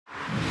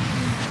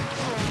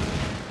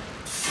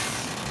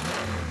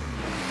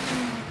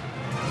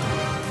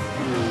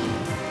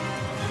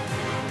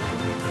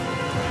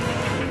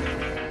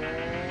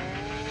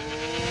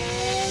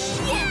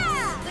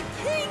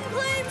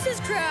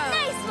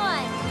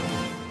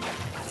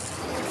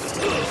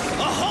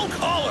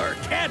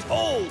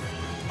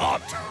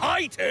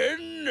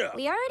Titan!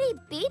 We already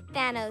beat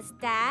Thanos,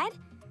 Dad.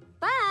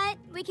 But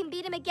we can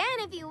beat him again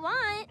if you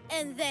want.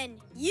 And then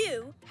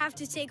you have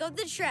to take out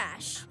the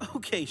trash.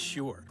 Okay,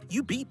 sure.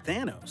 You beat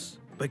Thanos.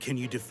 But can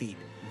you defeat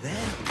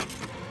them?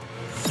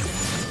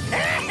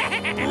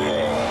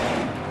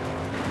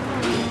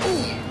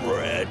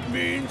 Red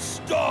means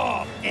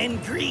stop.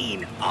 And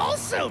green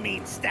also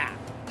means stop,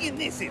 in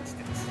this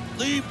instance.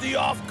 Leave the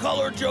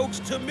off-color jokes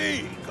to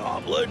me,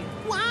 Goblin.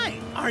 Why?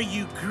 Are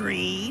you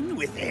green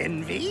with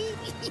envy?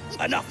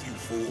 Enough, you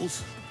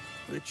fools.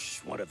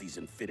 Which one of these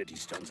infinity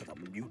stones have a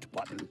mute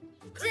button?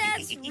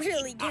 Dad's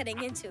really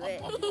getting into it.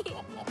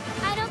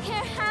 I don't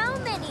care how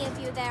many of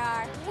you there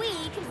are. We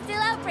can still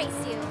outrace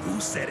you.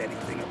 Who said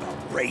anything about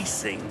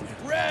racing?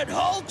 Red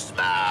Hulk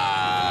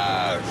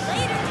smash!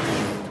 Later.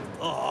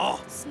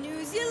 Oh.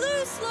 Snooze you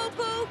lose,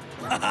 Slowpoke.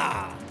 Ha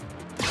ha!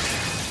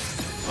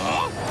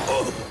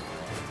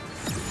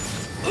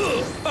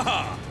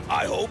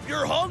 I hope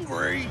you're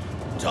hungry.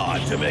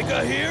 Time to make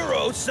a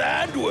hero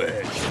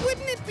sandwich.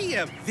 Wouldn't it be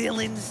a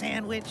villain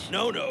sandwich?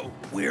 No,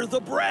 we're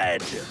the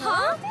bread.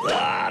 Huh?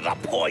 The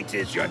point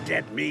is you're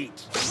dead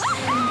meat.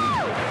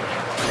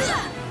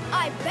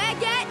 I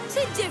baguette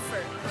to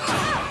differ.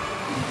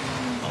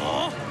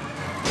 Huh?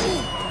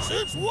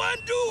 Since when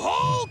do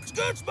Hulks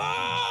get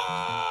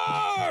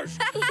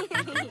smashed?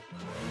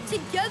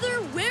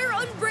 Together, we're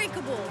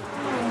unbreakable.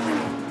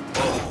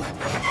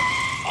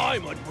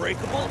 I'm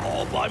unbreakable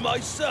all by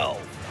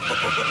myself.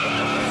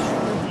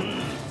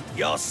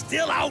 You're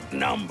still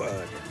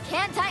outnumbered.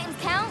 Can't Titans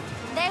count?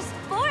 There's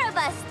 4 of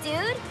us,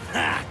 dude.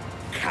 Ha!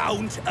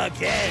 Count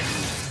again.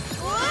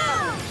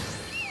 Whoa!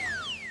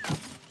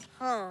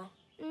 Huh.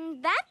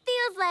 That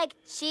feels like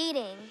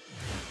cheating.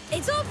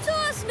 It's up to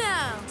us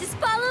now. Just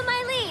follow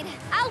my lead.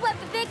 I'll whip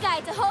the big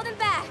guy to hold him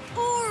back.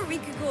 Or we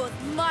could go with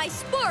my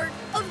spark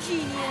of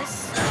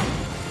genius.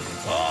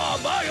 Oh,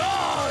 my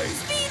eyes!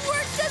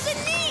 Speedwork doesn't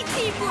need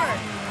teamwork.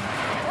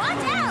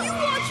 Watch out! You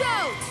watch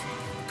out!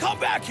 Come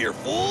back here,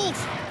 fools!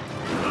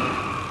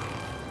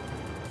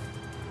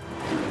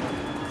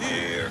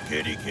 Here,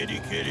 kitty, kitty,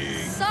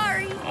 kitty.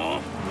 Sorry,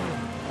 Huh?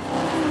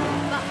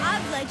 but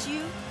I've led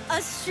you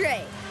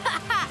astray.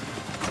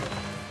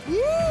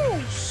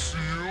 Woo!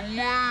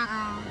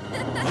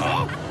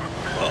 Huh?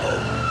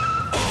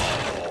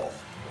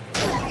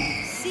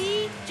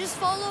 See? Just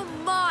follow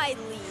my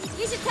lead.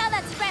 You should tell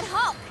that to Red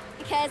Hulk,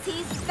 because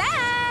he's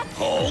back!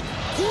 Hulk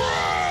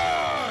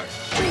crash!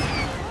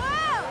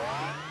 Whoa!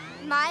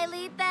 My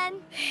lead,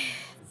 then?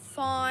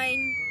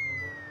 Fine.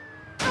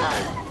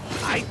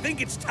 I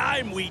think it's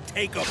time we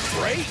take a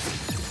break.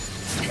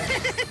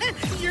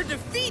 Your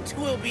defeat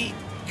will be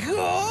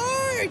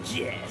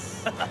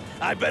gorgeous.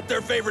 I bet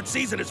their favorite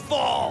season is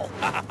fall.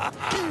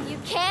 You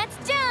can't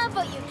jump,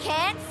 but you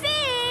can't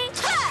see!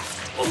 Ha!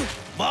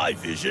 My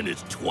vision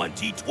is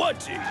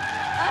 2020.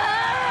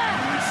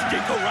 Ah!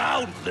 Stick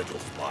around, little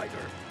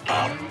spider.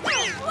 Whoa,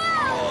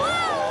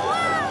 whoa,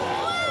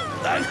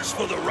 whoa! Thanks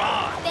for the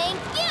ride. Thank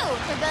you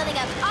for building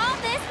up all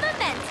this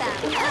momentum.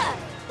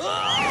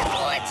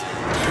 What?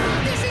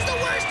 This is the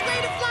worst way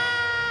to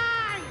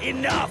fly!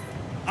 Enough!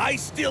 I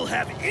still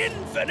have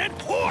infinite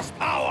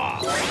horsepower!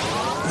 You're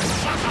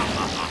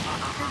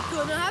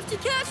gonna have to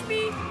catch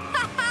me.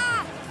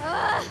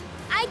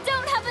 I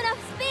don't have enough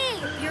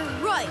speed. You're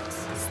right.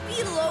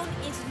 Speed alone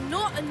is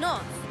not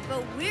enough.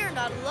 But we're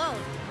not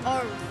alone,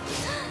 are we?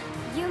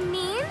 You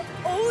mean?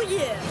 Oh,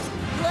 yeah.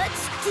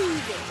 Let's do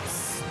this.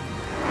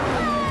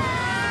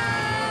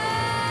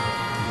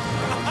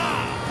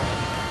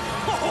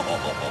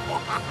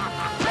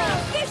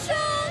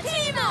 Official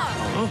team-up!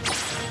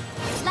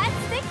 Let's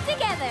stick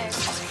together.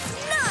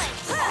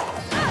 Nice!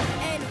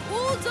 And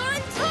hold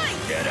on tight!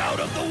 Get out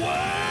of the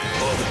way!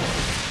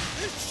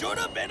 This should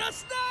have been a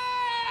snake!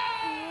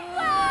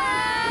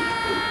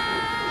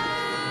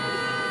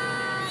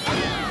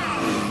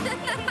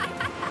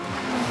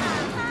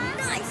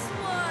 Nice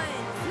one!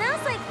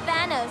 Smells like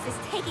Thanos is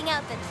taking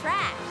out the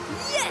trash.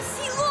 Yes,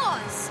 he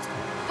lost!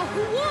 But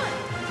who won?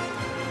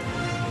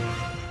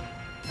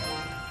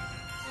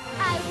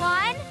 I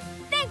won.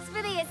 Thanks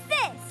for the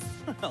assist.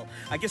 Well,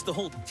 I guess the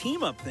whole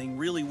team-up thing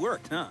really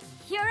worked, huh?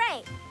 You're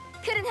right.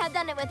 Couldn't have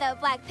done it without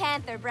Black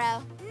Panther,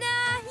 bro.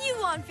 Nah, you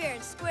won fair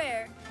and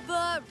square.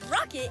 But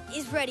Rocket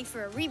is ready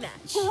for a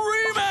rematch.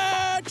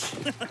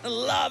 Rematch!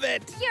 Love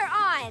it! You're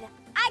on.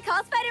 I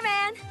call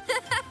Spider-Man.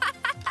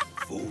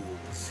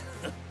 Fools.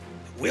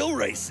 We'll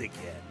race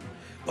again,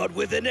 but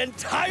with an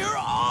entire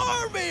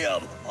army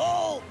of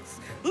Hulks!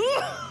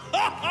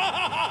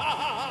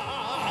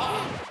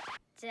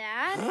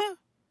 Dad? Huh?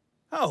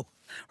 Oh,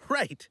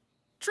 right.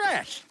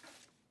 Trash.